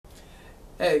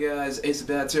Hey guys, Ace of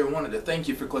Bats here. Wanted to thank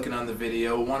you for clicking on the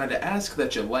video. Wanted to ask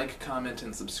that you like, comment,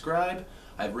 and subscribe.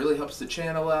 It really helps the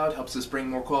channel out, helps us bring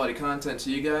more quality content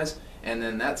to you guys, and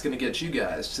then that's going to get you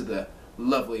guys to the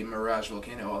lovely Mirage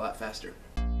Volcano a lot faster.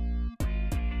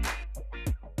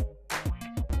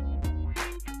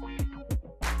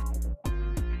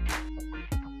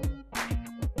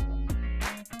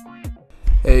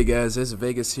 Hey guys, Ace of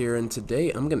Vegas here, and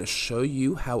today I'm going to show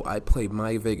you how I play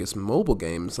MyVegas mobile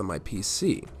games on my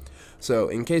PC. So,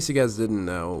 in case you guys didn't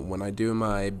know, when I do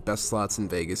my best slots in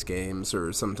Vegas games,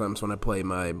 or sometimes when I play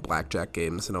my blackjack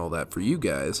games and all that for you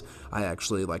guys, I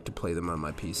actually like to play them on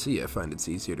my PC. I find it's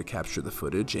easier to capture the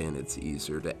footage and it's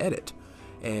easier to edit.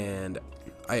 And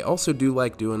I also do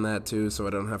like doing that too, so I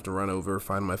don't have to run over,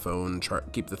 find my phone,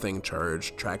 keep the thing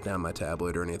charged, track down my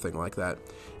tablet or anything like that.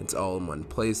 It's all in one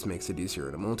place, makes it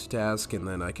easier to multitask, and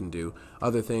then I can do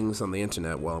other things on the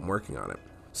internet while I'm working on it.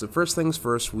 So first things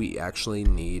first, we actually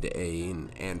need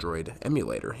an Android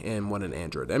emulator, and what an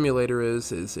Android emulator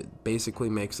is it basically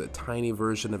makes a tiny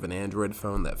version of an Android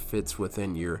phone that fits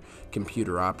within your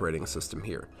computer operating system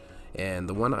here. And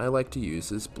the one I like to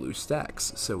use is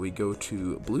Bluestacks. So we go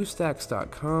to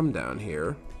bluestacks.com down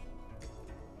here,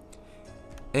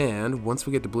 and once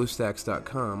we get to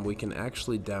bluestacks.com, we can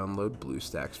actually download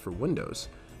Bluestacks for Windows.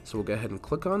 So we'll go ahead and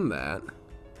click on that,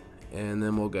 and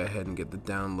then we'll go ahead and get the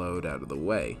download out of the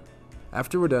way.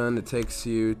 After we're done, it takes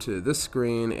you to this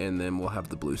screen, and then we'll have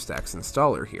the Bluestacks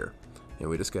Installer here. And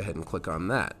we just go ahead and click on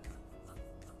that.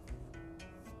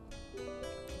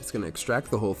 It's going to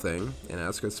extract the whole thing and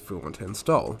ask us if we want to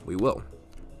install. We will.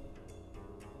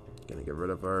 Going to get rid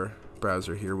of our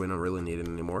browser here, we don't really need it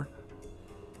anymore.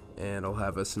 And I'll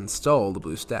have us install the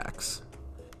Bluestacks.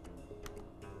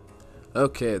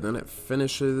 Okay, then it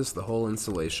finishes the whole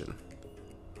installation.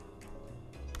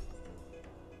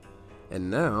 And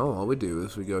now all we do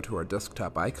is we go to our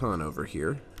desktop icon over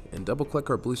here and double click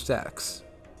our Bluestacks.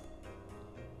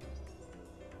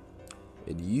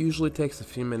 It usually takes a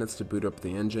few minutes to boot up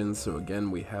the engine, so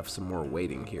again we have some more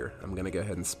waiting here. I'm going to go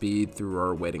ahead and speed through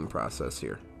our waiting process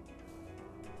here.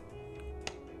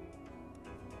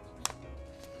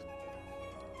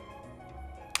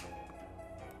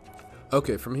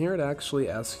 Okay, from here it actually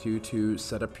asks you to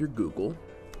set up your Google.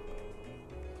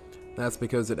 That's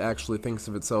because it actually thinks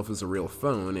of itself as a real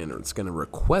phone, and it's going to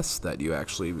request that you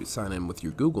actually sign in with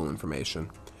your Google information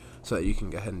so that you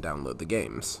can go ahead and download the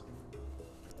games.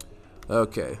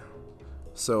 Okay,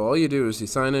 so all you do is you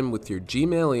sign in with your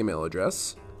Gmail email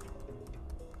address.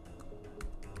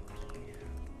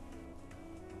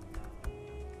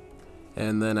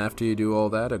 And then after you do all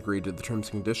that, agree to the terms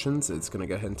and conditions, it's going to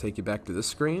go ahead and take you back to this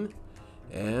screen.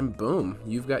 And boom,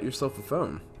 you've got yourself a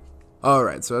phone.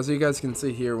 Alright, so as you guys can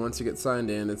see here, once you get signed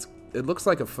in, it looks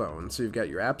like a phone. So you've got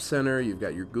your App Center, you've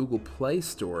got your Google Play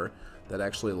Store that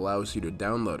actually allows you to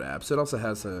download apps. It also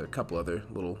has a couple other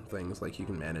little things, like you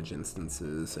can manage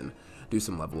instances and do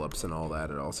some level ups and all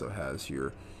that. It also has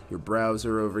your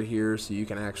browser over here, so you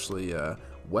can actually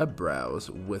web browse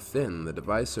within the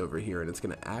device over here, and it's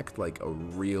going to act like a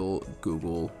real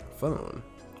Google phone,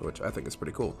 which I think is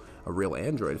pretty cool. A real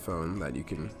Android phone that you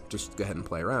can just go ahead and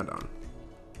play around on.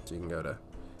 So you can go to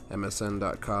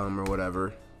msn.com or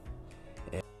whatever,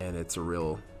 and it's a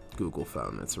real Google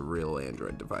phone. It's a real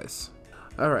Android device.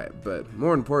 Alright, but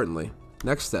more importantly,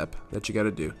 next step that you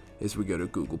gotta do is we go to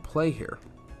Google Play here.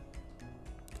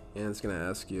 And it's gonna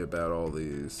ask you about all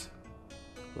these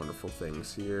wonderful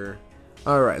things here.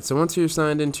 Alright, so once you're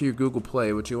signed into your Google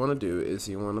Play, what you want to do is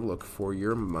you want to look for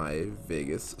your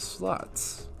MyVegas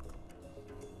slots.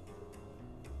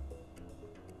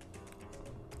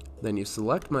 Then you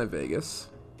select MyVegas,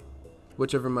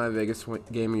 whichever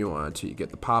MyVegas game you want to. You get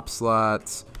the pop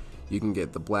slots, you can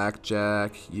get the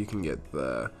blackjack, you can get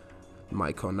the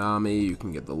MyKonami, you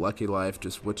can get the Lucky Life,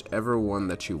 just whichever one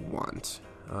that you want.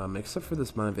 Except for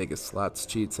this MyVegas slots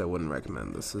cheats, I wouldn't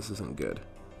recommend this. This isn't good.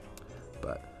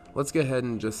 But let's go ahead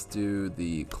and just do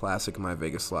the classic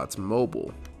MyVegas slots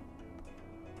mobile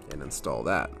and install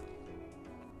that.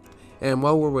 And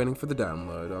while we're waiting for the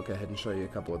download, I'll go ahead and show you a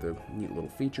couple other neat little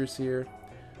features here.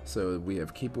 So we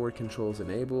have keyboard controls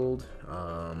enabled,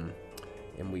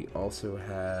 and we also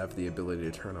have the ability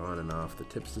to turn on and off the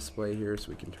tips display here, so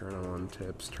we can turn on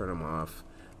tips, turn them off.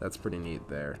 That's pretty neat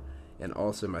there. And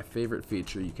also my favorite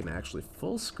feature, you can actually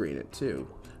full screen it too,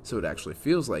 so it actually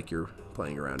feels like you're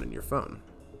playing around in your phone.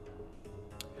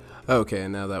 Okay,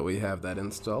 now that we have that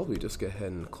installed, we just go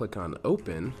ahead and click on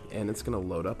open, and it's going to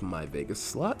load up MyVegas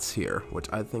slots here, which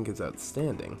I think is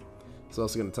outstanding. It's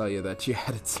also going to tell you that you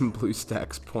added some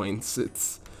Bluestacks points.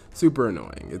 It's super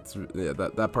annoying.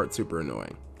 That part's super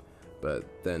annoying.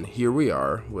 But then here we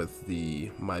are with the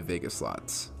MyVegas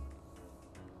slots.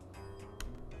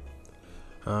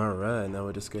 Alright, now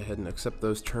we just go ahead and accept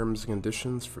those terms and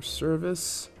conditions for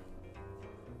service.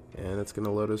 And it's going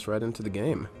to load us right into the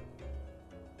game.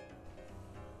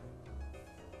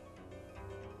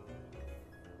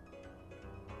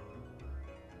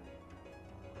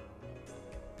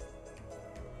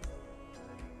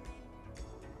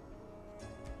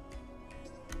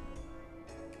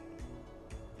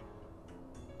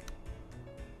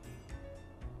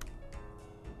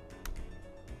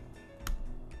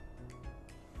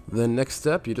 Then next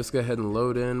step, you just go ahead and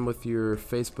load in with your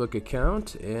Facebook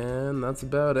account, and that's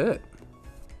about it.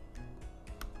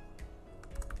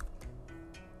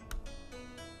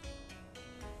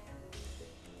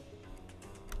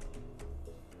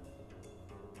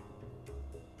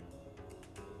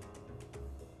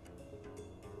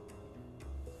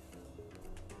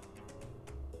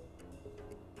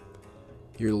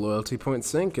 Your loyalty points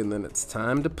sync, and then it's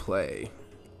time to play.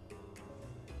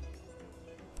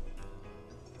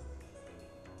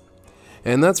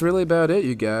 And that's really about it,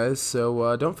 you guys.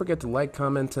 So don't forget to like,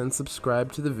 comment, and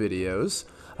subscribe to the videos.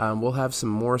 We'll have some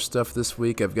more stuff this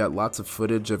week. I've got lots of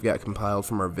footage I've got compiled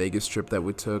from our Vegas trip that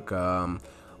we took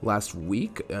last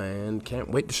week, and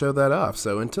can't wait to show that off.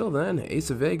 So until then,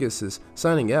 Ace of Vegas is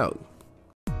signing out.